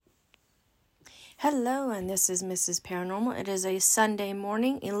Hello, and this is Mrs. Paranormal. It is a Sunday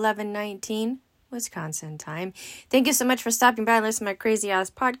morning, 11:19 Wisconsin time. Thank you so much for stopping by and listening to my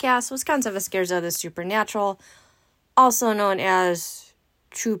crazy-ass podcast, Wisconsin Scares of the Supernatural, also known as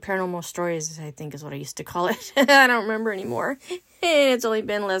True Paranormal Stories, I think is what I used to call it. I don't remember anymore. It's only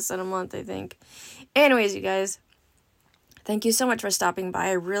been less than a month, I think. Anyways, you guys, thank you so much for stopping by.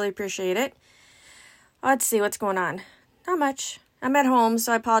 I really appreciate it. Let's see what's going on. Not much. I'm at home,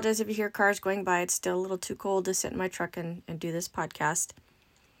 so I apologize if you hear cars going by. It's still a little too cold to sit in my truck and do this podcast.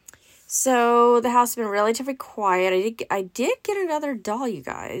 So the house has been relatively quiet. I did get another doll, you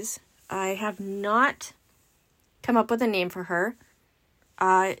guys. I have not come up with a name for her.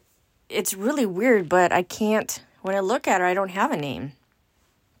 It's really weird, but I can't, when I look at her, I don't have a name.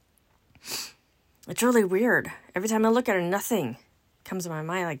 It's really weird. Every time I look at her, nothing comes to my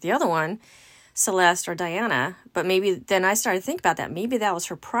mind like the other one. Celeste or Diana, but maybe then I started to think about that. Maybe that was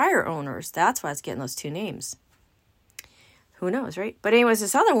her prior owners. That's why it's getting those two names. Who knows, right? But anyways,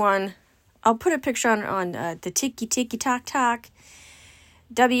 this other one, I'll put a picture on the Tiki Tiki Talk Talk.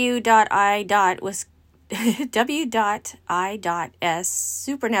 W.I.S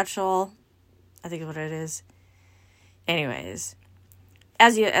Supernatural. I think is what it is. Anyways,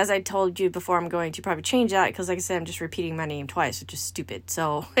 as I told you before, I'm going to probably change that because, like I said, I'm just repeating my name twice, which is stupid.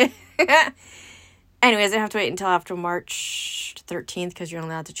 So, anyways, I have to wait until after March 13th because you're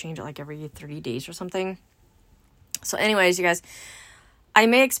only allowed to change it like every 30 days or something. So, anyways, you guys, I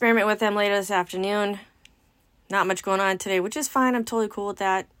may experiment with them later this afternoon. Not much going on today, which is fine. I'm totally cool with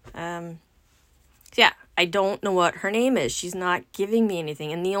that. Yeah, I don't know what her name is. She's not giving me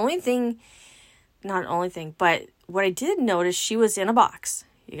anything. And the only thing, not only thing, but what I did notice, she was in a box.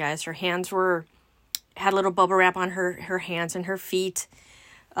 You guys, her hands had a little bubble wrap on her hands and her feet.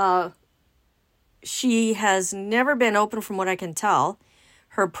 She has never been open from what I can tell.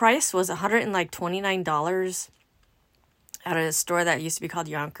 Her price was $129 at a store that used to be called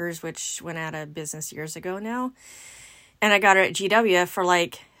Yonkers, which went out of business years ago now. And I got her at GW for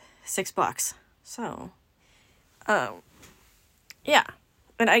like $6. So, yeah.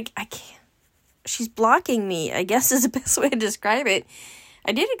 And I can't. She's blocking me, I guess is the best way to describe it.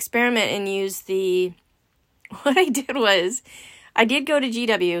 I did experiment and use what I did was, I did go to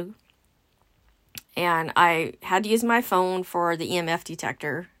GW, and I had to use my phone for the EMF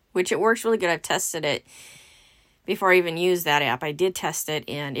detector, which it works really good. I've tested it before I even used that app. I did test it,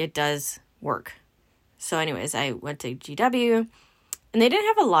 and it does work. So anyways, I went to GW, and they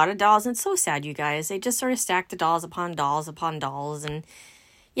didn't have a lot of dolls, and it's so sad, you guys. They just sort of stacked the dolls upon dolls upon dolls, and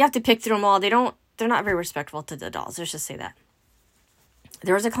you have to pick through them all. They're not very respectful to the dolls. Let's just say that.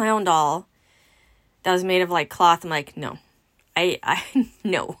 There was a clown doll that was made of like cloth. I'm like, no.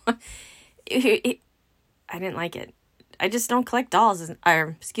 No. I didn't like it. I just don't collect dolls,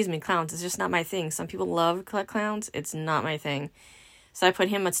 clowns. It's just not my thing. Some people love to collect clowns. It's not my thing. So I put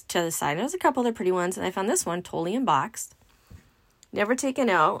him to the side. There was a couple other pretty ones, and I found this one totally unboxed. Never taken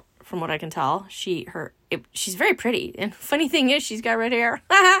out, from what I can tell. She's very pretty. And funny thing is, she's got red hair.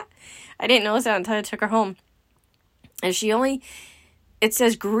 I didn't notice that until I took her home. And it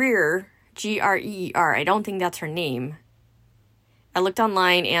says Greer, Greer. I don't think that's her name. I looked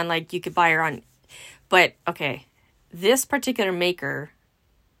online and like you could buy her on, but okay. This particular maker,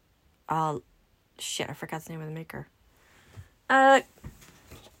 I forgot the name of the maker. Got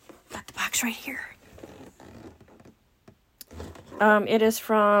the box right here. It is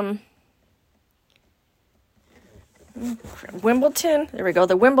from Wimbledon. There we go.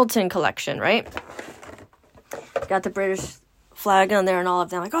 The Wimbledon collection, right? Got the British flag on there and all of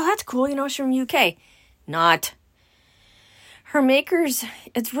them. Like, oh, that's cool. She's from UK. Not. Her makers,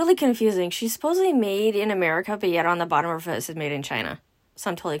 it's really confusing. She's supposedly made in America, but yet on the bottom of it says made in China. So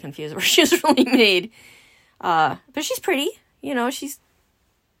I'm totally confused where she was really made. But she's pretty. She's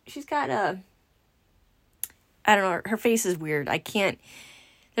got I don't know, her face is weird.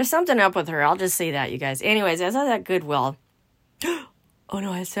 There's something up with her. I'll just say that, you guys. Anyways, I saw that Goodwill. Oh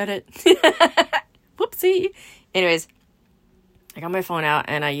no, I said it. Whoopsie. Anyways, I got my phone out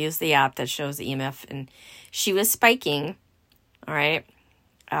and I used the app that shows the EMF, and she was spiking. All right.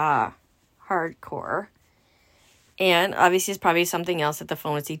 Hardcore. And obviously it's probably something else that the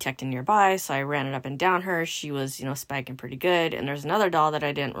phone was detecting nearby. So I ran it up and down her. She was, spiking pretty good. And there's another doll that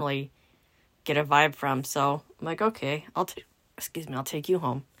I didn't really get a vibe from. So I'm like, okay, I'll take you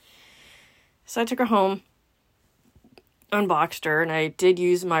home. So I took her home, unboxed her, and I did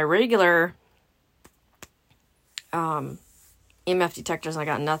use my regular EMF detectors, and I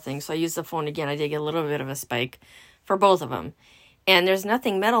got nothing. So I used the phone again. I did get a little bit of a spike for both of them. And there's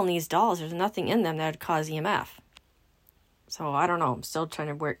nothing metal in these dolls. There's nothing in them that would cause EMF. So I don't know. I'm still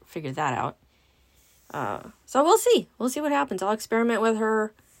trying to figure that out. So we'll see. We'll see what happens. I'll experiment with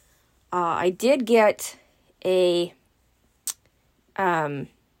her. I did get a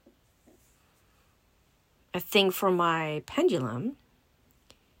thing for my pendulum,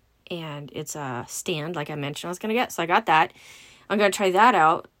 and it's a stand like I mentioned I was going to get. So I got that. I'm going to try that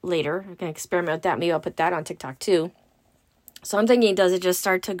out later. I'm going to experiment with that. Maybe I'll put that on TikTok too. So I'm thinking, does it just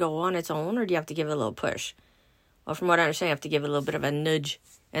start to go on its own, or do you have to give it a little push? Well, from what I understand, you have to give it a little bit of a nudge,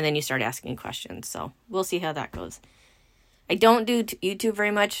 and then you start asking questions. So we'll see how that goes. I don't do YouTube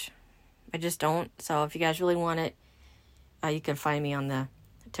very much. I just don't. So if you guys really want it, you can find me on the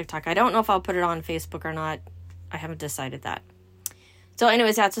TikTok. I don't know if I'll put it on Facebook or not. I haven't decided that. So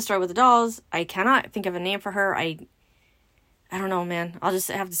anyways, that's the story with the dolls. I cannot think of a name for her. I don't know, man. I'll just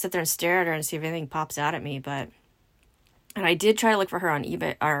have to sit there and stare at her and see if anything pops out at me. And I did try to look for her on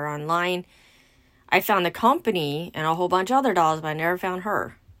eBay or online. I found the company and a whole bunch of other dolls, but I never found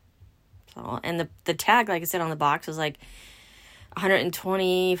her. So, and the tag, like I said, on the box was like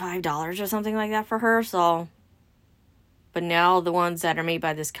 $125 or something like that for her. So, but now the ones that are made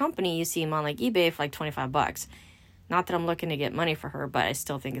by this company, you see them on like eBay for like $25. Not that I'm looking to get money for her, but I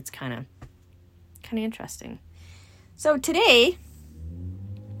still think it's kind of interesting. So today,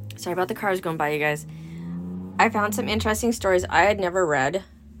 sorry about the cars going by, you guys. I found some interesting stories I had never read.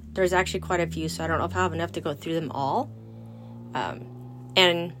 There's actually quite a few, so I don't know if I have enough to go through them all.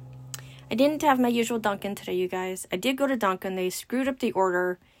 And I didn't have my usual Dunkin' today, you guys. I did go to Dunkin'. They screwed up the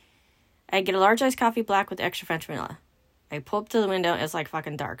order. I get a large iced coffee black with extra French vanilla. I pull up to the window. It's like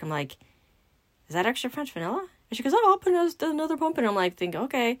fucking dark. I'm like, is that extra French vanilla? And she goes, oh, I'll put another pump in. I'm like, thinking,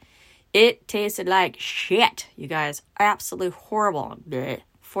 okay. It tasted like shit, you guys. Absolutely horrible. Blech.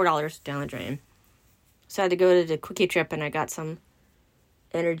 $4 down the drain. So I had to go to the Quickie Trip, and I got some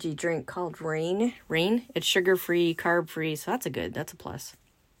energy drink called Rain. It's sugar-free, carb-free, so that's a plus.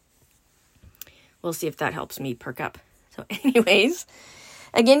 We'll see if that helps me perk up. So anyways,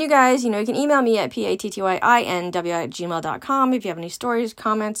 again, you guys, you can email me at pattyinw@gmail.com if you have any stories,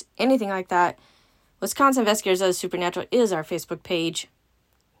 comments, anything like that. Wisconsin Investigators of the Supernatural is our Facebook page.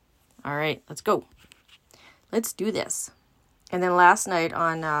 All right, let's go. Let's do this. And then last night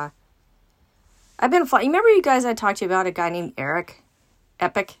on, remember you guys I talked to you about a guy named Eric,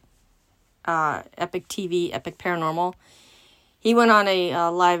 Epic TV, Epic Paranormal. He went on a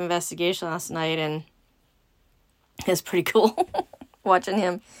live investigation last night, and it's pretty cool watching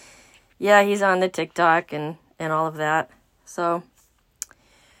him. Yeah, he's on the TikTok and all of that. So,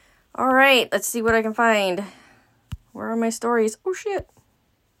 all right, let's see what I can find. Where are my stories? Oh, shit.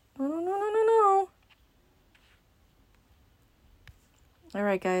 No. All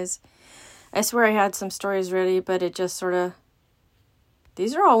right, guys. I swear I had some stories ready, but it just sort of...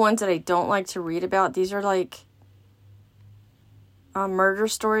 These are all ones that I don't like to read about. These are like murder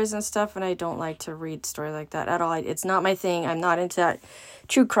stories and stuff, and I don't like to read stories like that at all. It's not my thing. I'm not into that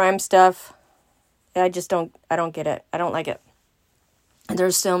true crime stuff. I don't get it. I don't like it. And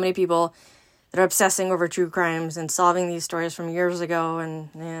there's so many people that are obsessing over true crimes and solving these stories from years ago, and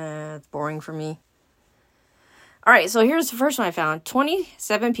it's boring for me. All right, so here's the first one I found.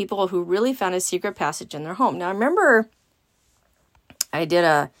 27 people who really found a secret passage in their home. Now, remember, I did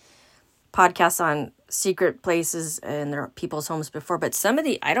a podcast on secret places in their people's homes before, but some of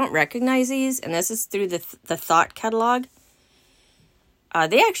I don't recognize these, and this is through the Thought Catalog.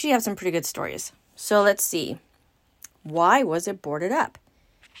 They actually have some pretty good stories. So let's see. Why was it boarded up?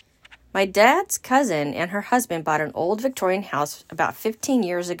 My dad's cousin and her husband bought an old Victorian house about 15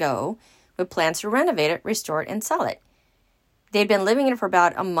 years ago with plans to renovate it, restore it, and sell it. They'd been living in it for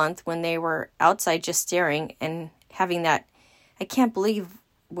about a month when they were outside just staring and having that, I can't believe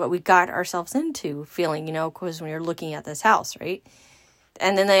what we got ourselves into feeling, because when you're looking at this house, right?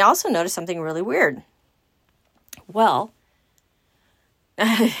 And then they also noticed something really weird. Well,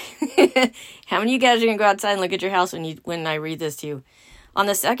 how many of you guys are going to go outside and look at your house when I read this to you? On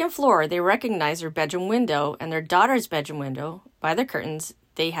the second floor, they recognized their bedroom window and their daughter's bedroom window by the curtains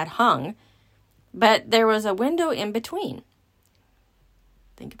they had hung, but there was a window in between.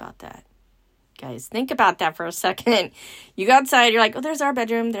 Think about that. Guys, think about that for a second. You go outside, you're like, oh, there's our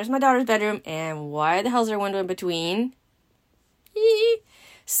bedroom, there's my daughter's bedroom, and why the hell's there a window in between?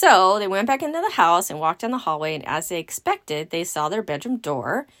 So they went back into the house and walked down the hallway, and as they expected, they saw their bedroom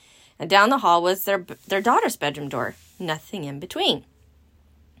door, and down the hall was their daughter's bedroom door. Nothing in between.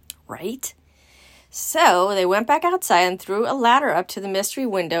 Right? So they went back outside and threw a ladder up to the mystery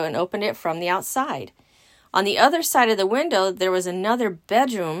window and opened it from the outside. On the other side of the window, there was another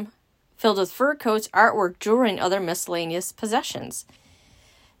bedroom filled with fur coats, artwork, jewelry, and other miscellaneous possessions.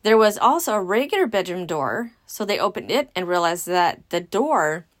 There was also a regular bedroom door, so they opened it and realized that the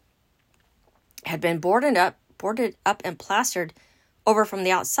door had been boarded up and plastered over from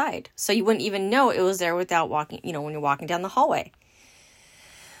the outside. So you wouldn't even know it was there without walking, when you're walking down the hallway.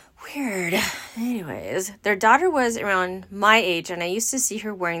 Weird. Anyways, their daughter was around my age, and I used to see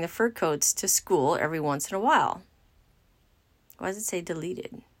her wearing the fur coats to school every once in a while. Why does it say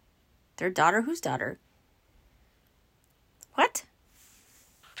deleted? Their daughter? Whose daughter? What?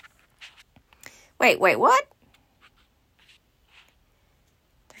 Wait, what?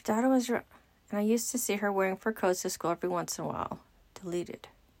 Their daughter was... And I used to see her wearing fur coats to school every once in a while. Deleted.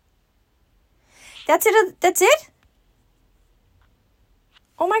 That's it? That's it?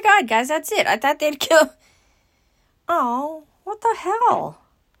 Oh my God, guys, that's it. I thought they'd kill... Oh, what the hell?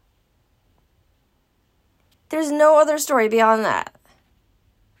 There's no other story beyond that.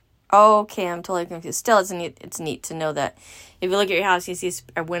 Okay, I'm totally confused. Still, it's neat to know that if you look at your house, you see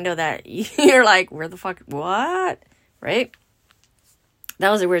a window that you're like, where the fuck, what? Right?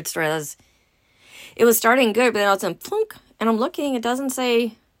 That was a weird story. It was starting good, but then all of a sudden, plunk, and I'm looking, it doesn't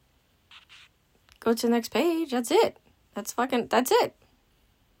say, go to the next page. That's it. That's it.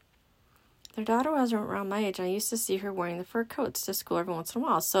 Their daughter was around my age, and I used to see her wearing the fur coats to school every once in a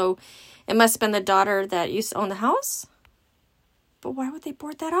while. So it must have been the daughter that used to own the house? But why would they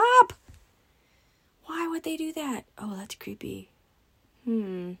board that up? Why would they do that? Oh, that's creepy.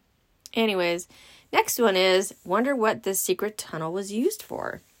 Anyways, next one is, wonder what this secret tunnel was used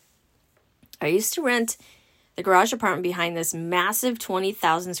for. I used to rent the garage apartment behind this massive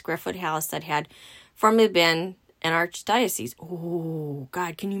 20,000 square foot house that had formerly been an archdiocese. Oh,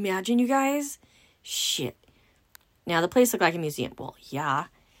 God, can you imagine, you guys? Shit. Now, the place looked like a museum. Well, yeah.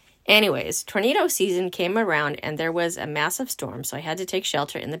 Anyways, tornado season came around and there was a massive storm, so I had to take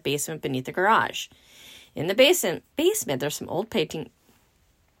shelter in the basement beneath the garage. In the basement, there's some old paintings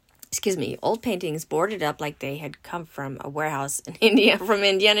boarded up like they had come from a warehouse in India from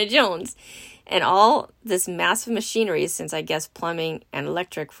Indiana Jones. And all this massive machinery, since I guess plumbing and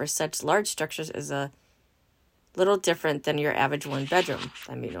electric for such large structures is a little different than your average one bedroom.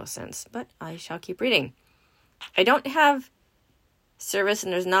 That made no sense, but I shall keep reading. I don't have service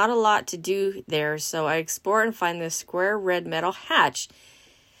and there's not a lot to do there, so I explore and find this square red metal hatch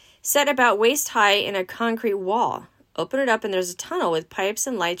set about waist high in a concrete wall. Open it up and there's a tunnel with pipes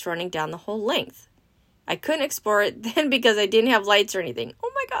and lights running down the whole length. I couldn't explore it then because I didn't have lights or anything.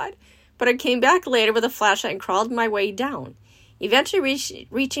 Oh my God. But I came back later with a flashlight and crawled my way down, eventually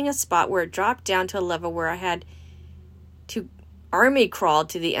reaching a spot where it dropped down to a level where I had to army crawl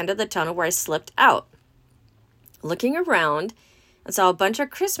to the end of the tunnel where I slipped out. Looking around, I saw a bunch of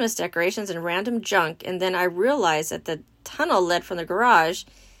Christmas decorations and random junk, and then I realized that the tunnel led from the garage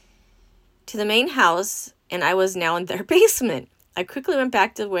to the main house, and I was now in their basement. I quickly went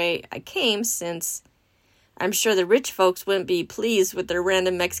back to the way I came, since I'm sure the rich folks wouldn't be pleased with their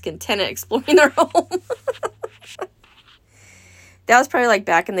random Mexican tenant exploring their home. That was probably like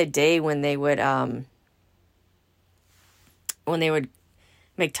back in the day when they would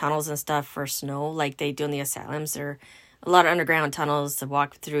make tunnels and stuff for snow, like they do in the asylums. There are a lot of underground tunnels to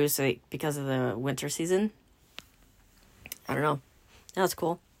walk through, because of the winter season. I don't know. That was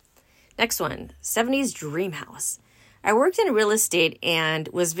cool. Next one, 70s dream house. I worked in real estate and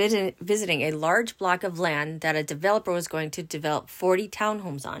was visiting a large block of land that a developer was going to develop 40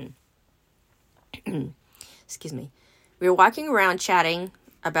 townhomes on. Excuse me. We were walking around chatting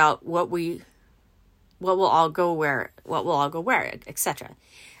about what will all go where, etc.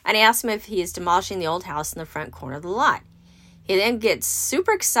 And I asked him if he is demolishing the old house in the front corner of the lot. He then gets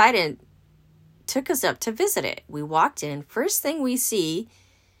super excited, took us up to visit it. We walked in. First thing we see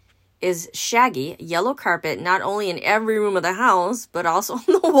is shaggy yellow carpet, not only in every room of the house, but also on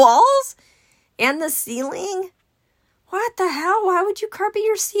the walls and the ceiling. What the hell? Why would you carpet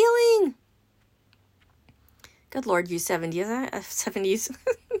your ceiling? Good Lord, you 70s.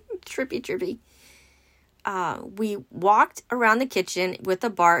 Trippy. We walked around the kitchen with a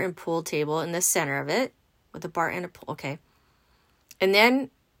bar and pool table in the center of it. With a bar and a pool, okay. And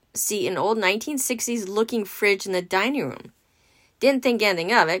then see an old 1960s looking fridge in the dining room. Didn't think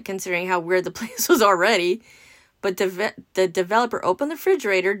anything of it, considering how weird the place was already. But the developer opened the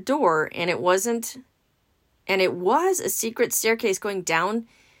refrigerator door, and it was a secret staircase going down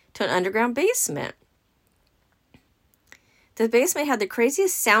to an underground basement. The basement had the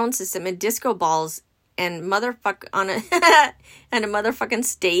craziest sound system and disco balls and and a motherfucking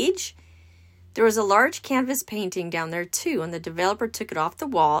stage. There was a large canvas painting down there too, and the developer took it off the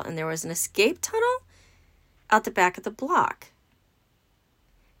wall, and there was an escape tunnel out the back of the block.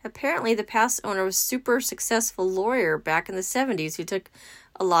 Apparently, the past owner was a super successful lawyer back in the 70s who took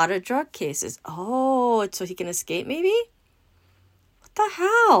a lot of drug cases. Oh, so he can escape maybe? What the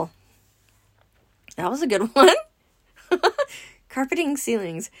hell? That was a good one. Carpeting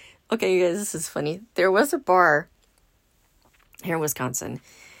ceilings. Okay, you guys, this is funny. There was a bar here in Wisconsin,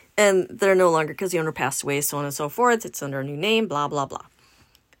 and they're no longer because the owner passed away, so on and so forth. It's under a new name, blah, blah, blah.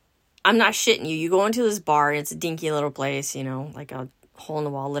 I'm not shitting you. You go into this bar, it's a dinky little place, like a hole in the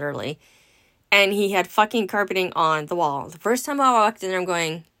wall, literally. And he had fucking carpeting on the wall. The first time I walked in there, I'm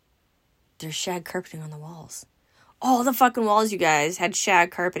going, there's shag carpeting on the walls. All the fucking walls, you guys, had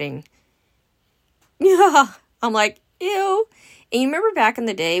shag carpeting. Yeah. I'm like, ew. And you remember back in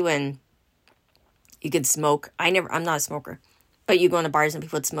the day when you could smoke? I'm not a smoker. But you go into bars and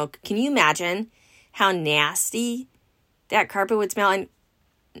people would smoke. Can you imagine how nasty that carpet would smell? And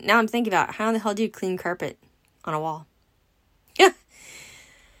now I'm thinking about how the hell do you clean carpet on a wall? Yeah.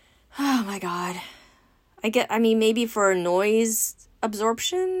 Oh my God. Maybe for noise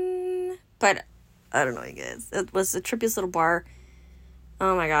absorption, but I don't know, you guys. It was the trippiest little bar.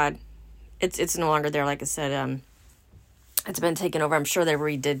 Oh my God. It's no longer there, like I said. It's been taken over. I'm sure they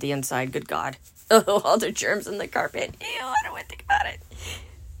redid the inside. Good God. Oh, all the germs in the carpet. Ew, I don't want to think about it.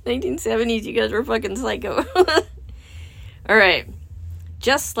 1970s, you guys were fucking psycho. All right.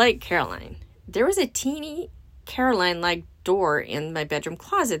 Just like Caroline. There was a teeny Caroline-like door in my bedroom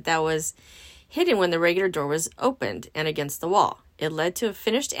closet that was hidden when the regular door was opened and against the wall. It led to a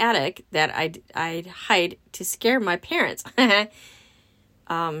finished attic that I'd hide to scare my parents.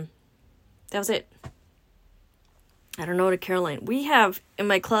 That was it. I don't know what a Caroline. We have in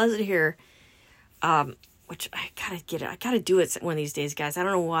my closet here, which I gotta get it. I gotta do it one of these days, guys. I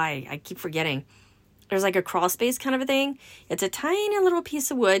don't know why. I keep forgetting. There's like a crawl space kind of a thing. It's a tiny little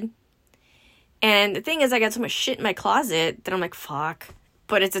piece of wood. And the thing is, I got so much shit in my closet that I'm like, fuck.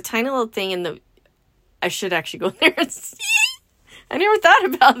 But it's a tiny little thing I should actually go there and see. I never thought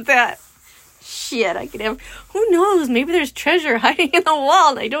about that. Shit, I could have, who knows? Maybe there's treasure hiding in the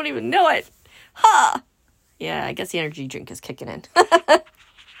wall and I don't even know it. Ha! Huh. Yeah, I guess the energy drink is kicking in. All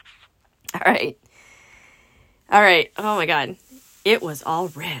right. Oh my God. It was all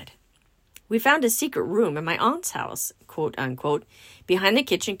red. We found a secret room in my aunt's house, quote unquote, behind the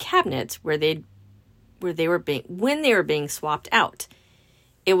kitchen cabinets when they were being swapped out.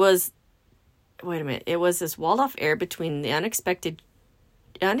 It was this walled off area between the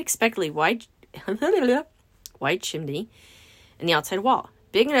unexpectedly white chimney and the outside wall.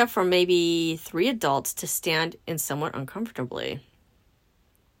 Big enough for maybe 3 adults to stand in somewhat uncomfortably.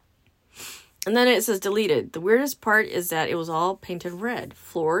 And then it says deleted. The weirdest part is that it was all painted red.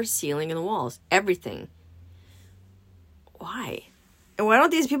 Floor, ceiling, and the walls. Everything. Why? And why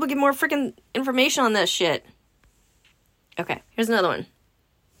don't these people get more freaking information on that shit? Okay, here's another one.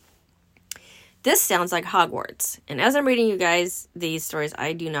 This sounds like Hogwarts. And as I'm reading you guys these stories,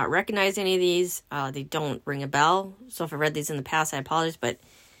 I do not recognize any of these. They don't ring a bell. So if I read these in the past, I apologize. But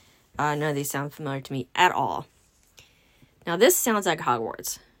none of these sound familiar to me at all. Now, this sounds like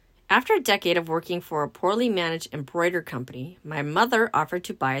Hogwarts. After a decade of working for a poorly managed embroidery company, my mother offered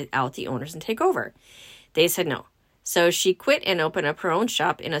to buy out the owners and take over. They said no. So she quit and opened up her own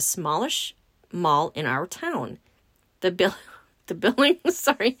shop in a smallish mall in our town. The building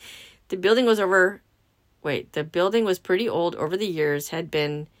was pretty old over the years, had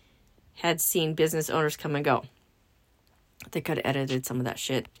seen business owners come and go. They could have edited some of that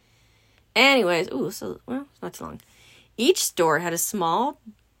shit. Anyways, it's not too long. Each store had a small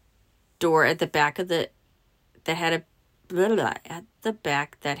door at the back that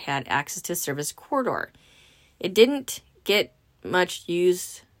had access to a service corridor. It didn't get much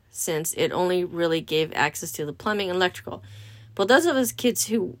use since it only really gave access to the plumbing and electrical. But those of us kids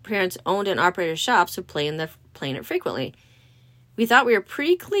who parents owned and operated shops would play in it frequently. We thought we were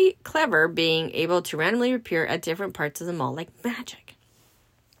pretty clever being able to randomly appear at different parts of the mall like magic.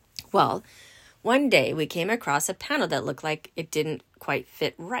 Well, one day we came across a panel that looked like it didn't quite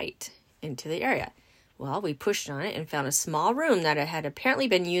fit right into the area. Well, we pushed on it and found a small room that had apparently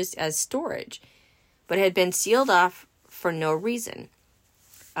been used as storage, but had been sealed off for no reason.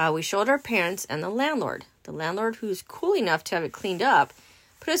 We showed our parents and the landlord. The landlord, who's cool enough to have it cleaned up,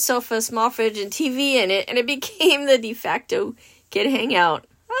 put a sofa, a small fridge, and TV in it, and it became the de facto kid hangout.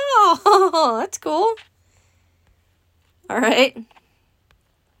 Oh, that's cool. All right.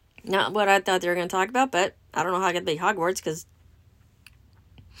 Not what I thought they were going to talk about, but I don't know how I got the Hogwarts, because...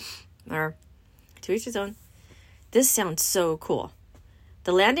 Or, to each his own. This sounds so cool.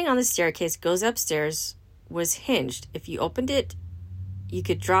 The landing on the staircase goes upstairs was hinged. If you opened it, you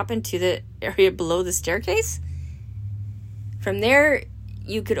could drop into the area below the staircase. From there,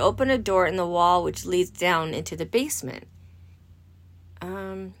 you could open a door in the wall which leads down into the basement.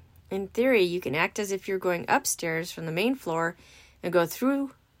 In theory, you can act as if you're going upstairs from the main floor and go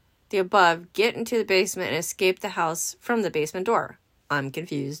through the above, get into the basement, and escape the house from the basement door? I'm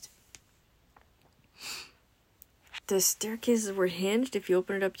confused. The staircases were hinged. If you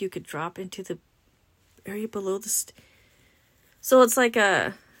open it up, you could drop into the area below the so it's like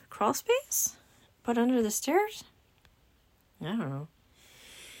a crawl space, but under the stairs? I don't know.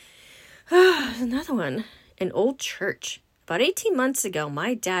 Another one. An old church. About 18 months ago,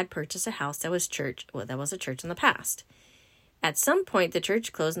 my dad purchased a house that was a church in the past. At some point, the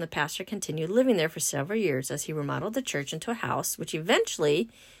church closed and the pastor continued living there for several years as he remodeled the church into a house, which eventually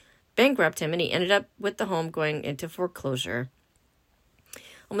bankrupted him, and he ended up with the home going into foreclosure.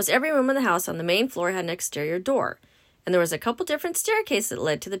 Almost every room in the house on the main floor had an exterior door, and there was a couple different staircases that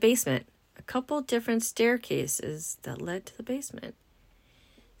led to the basement.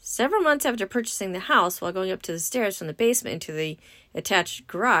 Several months after purchasing the house, while going up to the stairs from the basement into the attached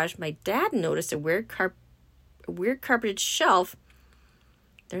garage, my dad noticed a weird carpeted shelf.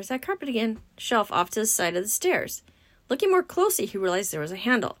 There's that carpet again. Shelf off to the side of the stairs. Looking more closely, he realized there was a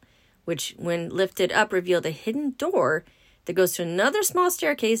handle, which, when lifted up, revealed a hidden door that goes to another small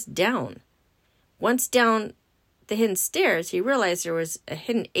staircase down. Once down the hidden stairs, he realized there was a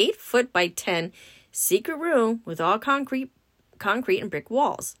hidden 8 by 10 secret room with all concrete and brick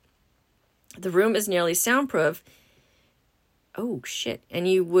walls. The room is nearly soundproof. Oh shit! And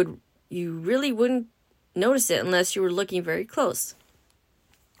you really wouldn't notice it unless you were looking very close.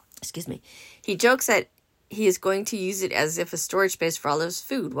 Excuse me. He jokes that he is going to use it as if a storage space for all his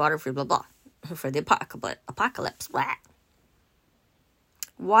food, water, food, blah blah, for the apocalypse. Blah.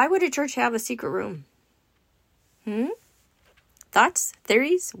 Why would a church have a secret room? Thoughts?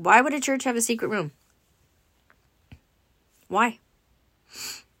 Theories? Why would a church have a secret room? Why?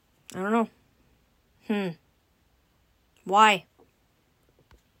 I don't know. Why?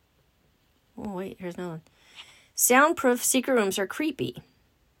 Oh, wait, here's another one. Soundproof secret rooms are creepy.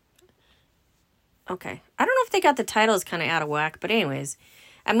 Okay. I don't know if they got the titles kind of out of whack, but anyways.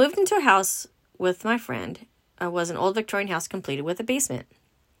 I moved into a house with my friend. It was an old Victorian house completed with a basement.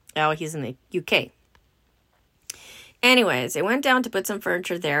 Oh, he's in the UK. Anyways, I went down to put some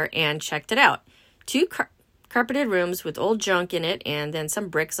furniture there and checked it out. 2 carpeted rooms with old junk in it and then some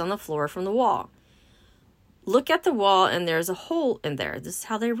bricks on the floor from the wall. Look at the wall and there's a hole in there. This is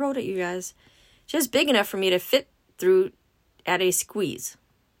how they wrote it, you guys. Just big enough for me to fit through at a squeeze.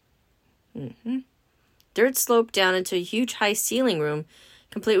 Dirt sloped down into a huge high ceiling room,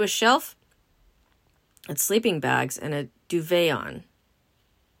 complete with shelf and sleeping bags and a duvet on.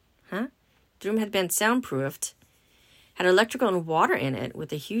 The room had been soundproofed, had electrical and water in it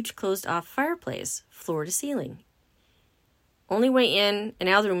with a huge closed-off fireplace, floor to ceiling. Only way in and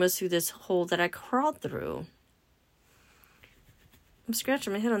out of the room was through this hole that I crawled through. I'm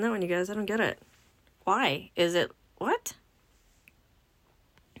scratching my head on that one, you guys. I don't get it. Why? Is it... what?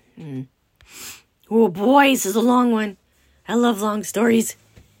 Oh, boy, this is a long one. I love long stories.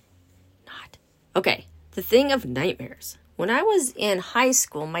 Not. Okay, the thing of nightmares. When I was in high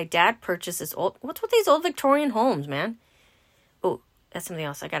school, my dad purchased this old... what's with these old Victorian homes, man? Oh, that's something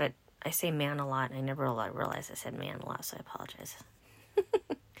else. I say man a lot, and I never realized I said man a lot, so I apologize.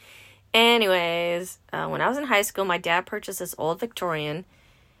 Anyways, when I was in high school, my dad purchased this old Victorian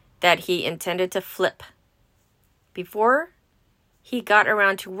that he intended to flip. Before he got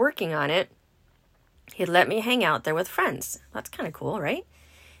around to working on it, he'd let me hang out there with friends. That's kind of cool, right?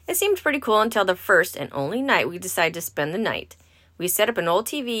 It seemed pretty cool until the first and only night we decided to spend the night. We set up an old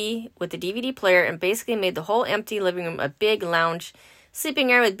TV with a DVD player and basically made the whole empty living room a big lounge,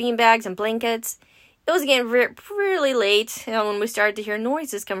 sleeping area with beanbags and blankets. It was getting really late when we started to hear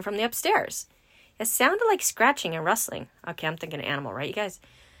noises coming from the upstairs. It sounded like scratching and rustling. Okay, I'm thinking animal, right, you guys?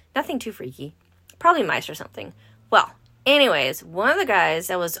 Nothing too freaky. Probably mice or something. Well, anyways, one of the guys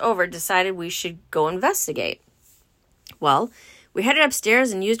that was over decided we should go investigate. Well, we headed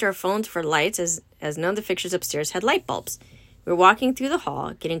upstairs and used our phones for lights as none of the fixtures upstairs had light bulbs. We were walking through the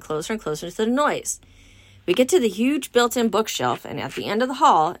hall, getting closer and closer to the noise. We get to the huge built-in bookshelf and at the end of the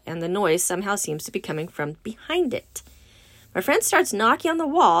hall, and the noise somehow seems to be coming from behind it. My friend starts knocking on the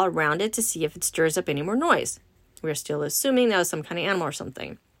wall around it to see if it stirs up any more noise. We're still assuming that was some kind of animal or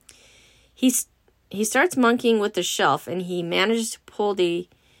something. He starts monkeying with the shelf, and he manages to pull the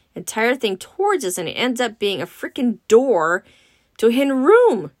entire thing towards us, and it ends up being a freaking door to a hidden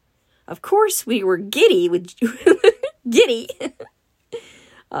room. Of course, we were giddy.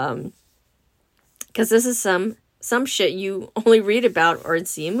 Because this is some shit you only read about or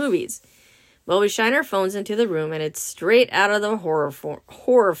see in movies. Well, we shine our phones into the room, and it's straight out of the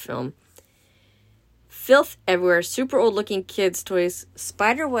horror film. Filth everywhere, super old-looking kids' toys,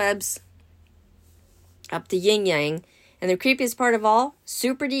 spider webs up the yin-yang, And the creepiest part of all,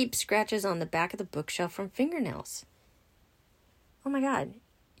 super deep scratches on the back of the bookshelf from fingernails. Oh my God.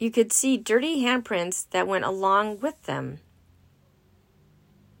 You could see dirty handprints that went along with them.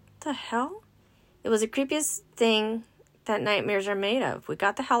 What the hell? It was the creepiest thing that nightmares are made of. We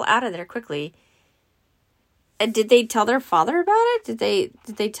got the hell out of there quickly. And did they tell their father about it? Did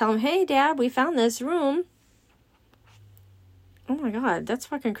they tell him, hey, Dad, we found this room? Oh my God, that's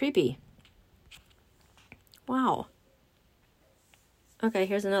fucking creepy. Wow. Okay,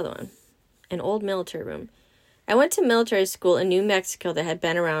 here's another one. An old military room. I went to military school in New Mexico that had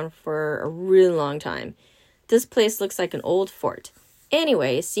been around for a really long time. This place looks like an old fort.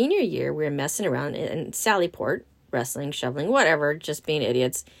 Anyway, senior year, we were messing around in Sallyport, wrestling, shoveling, whatever, just being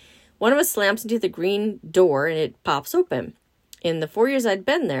idiots. One of us slams into the green door and it pops open. In the 4 years I'd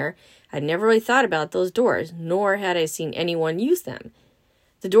been there, I'd never really thought about those doors, nor had I seen anyone use them.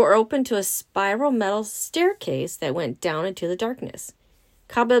 The door opened to a spiral metal staircase that went down into the darkness.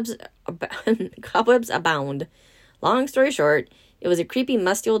 Cobwebs abound. Long story short, it was a creepy,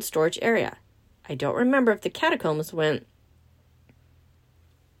 musty old storage area. I don't remember if the catacombs went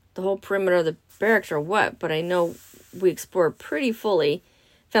the whole perimeter of the barracks or what, but I know we explored pretty fully.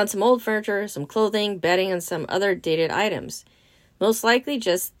 Found some old furniture, some clothing, bedding, and some other dated items. Most likely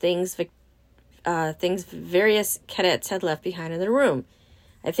just things various cadets had left behind in the room.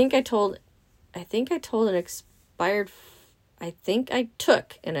 I think I took an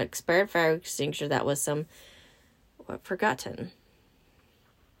expired fire extinguisher that was forgotten.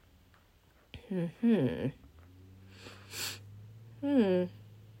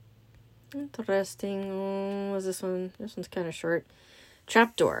 Interesting. Was this one? This one's kind of short.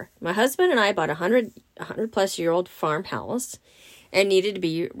 Trapdoor. My husband and I bought a 100-plus-year-old farmhouse and needed to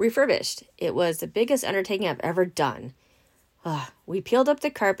be refurbished. It was the biggest undertaking I've ever done. We peeled up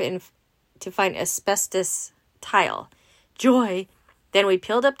the carpet to find asbestos tile. Joy. Then we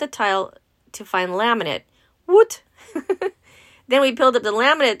peeled up the tile to find laminate. What? Then we peeled up the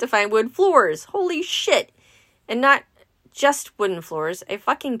laminate to find wood floors. Holy shit. And not just wooden floors, a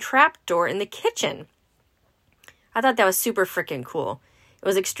fucking trapdoor in the kitchen. I thought that was super freaking cool. It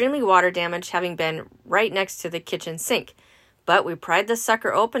was extremely water damaged, having been right next to the kitchen sink. But we pried the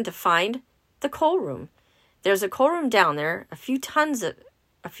sucker open to find the coal room. There's a coal room down there, a few tons of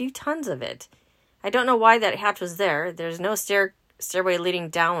it. I don't know why that hatch was there. There's no stairway leading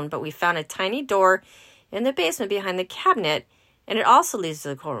down, but we found a tiny door in the basement behind the cabinet, and it also leads to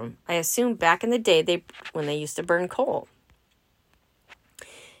the coal room. I assume back in the day when they used to burn coal.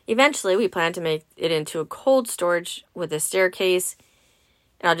 Eventually, we plan to make it into a cold storage with a staircase,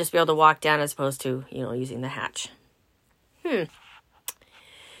 and I'll just be able to walk down as opposed to, using the hatch.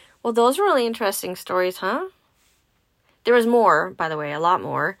 Well, those are really interesting stories, huh? There was more, by the way, a lot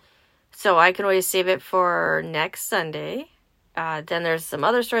more. So I can always save it for next Sunday. Then there's some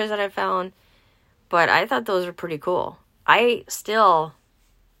other stories that I found, but I thought those were pretty cool. I still,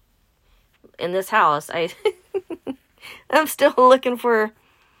 in this house, I'm still looking for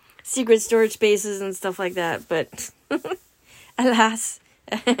secret storage spaces and stuff like that, but alas,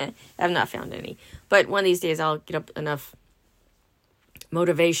 I've not found any. But one of these days I'll get up enough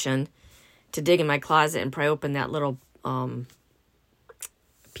motivation to dig in my closet and pry open that little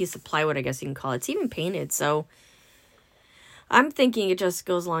piece of plywood, I guess you can call it. It's even painted, so I'm thinking it just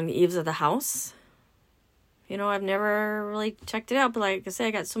goes along the eaves of the house. I've never really checked it out, but like I said,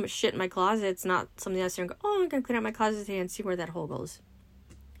 I got so much shit in my closet. It's not something else. I'm going to clean out my closet today and see where that hole goes.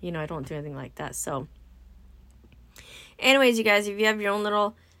 I don't do anything like that. So anyways, you guys, if you have your own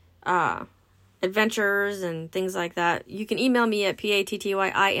little adventures and things like that, you can email me at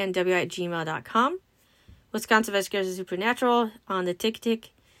pattyinw@gmail.com. Wisconsin Investigators of Supernatural on the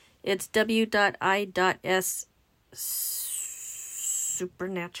tick. It's w.i.s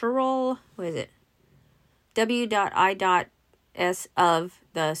supernatural. What is it? w.i.s of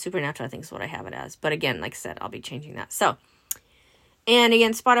the supernatural, I think is what I have it as. But again, like I said, I'll be changing that. So, and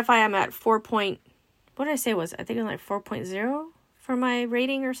again, Spotify, I'm at 4. What did I say was? I think it was like 4.0 for my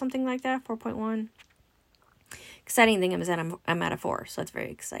rating or something like that. 4.1. Exciting thing is that I'm at a 4, so that's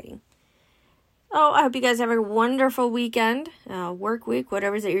very exciting. Oh, I hope you guys have a wonderful weekend, work week,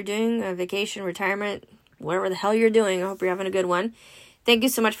 whatever it is that you're doing, vacation, retirement, whatever the hell you're doing. I hope you're having a good one. Thank you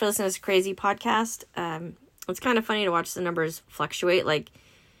so much for listening to this crazy podcast. It's kind of funny to watch the numbers fluctuate. Like,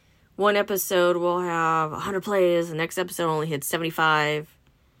 one episode will have 100 plays, the next episode only hits 75.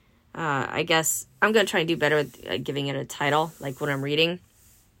 I guess I'm going to try and do better with giving it a title, like when I'm reading.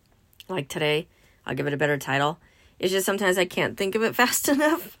 Like today, I'll give it a better title. It's just sometimes I can't think of it fast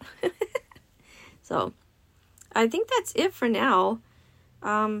enough. So, I think that's it for now.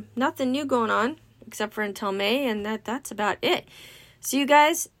 Nothing new going on. except for until May, and that's about it. So you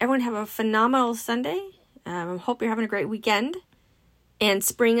guys, everyone have a phenomenal Sunday. Hope you're having a great weekend. And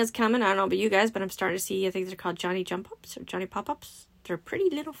spring is coming. I don't know about you guys, but I'm starting to see, I think they're called Johnny Jump-Ups or Johnny Pop-Ups. They're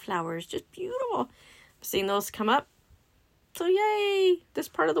pretty little flowers, just beautiful. I'm seeing those come up. So yay, this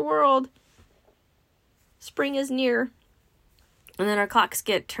part of the world. Spring is near. And then our clocks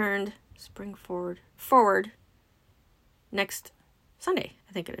get turned spring forward next Sunday,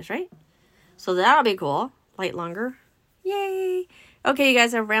 I think it is, right? So that'll be cool. Light longer. Yay. Okay, you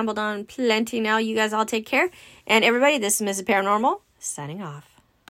guys, I've rambled on plenty now. You guys all take care. And everybody, this is Mrs. Paranormal, signing off.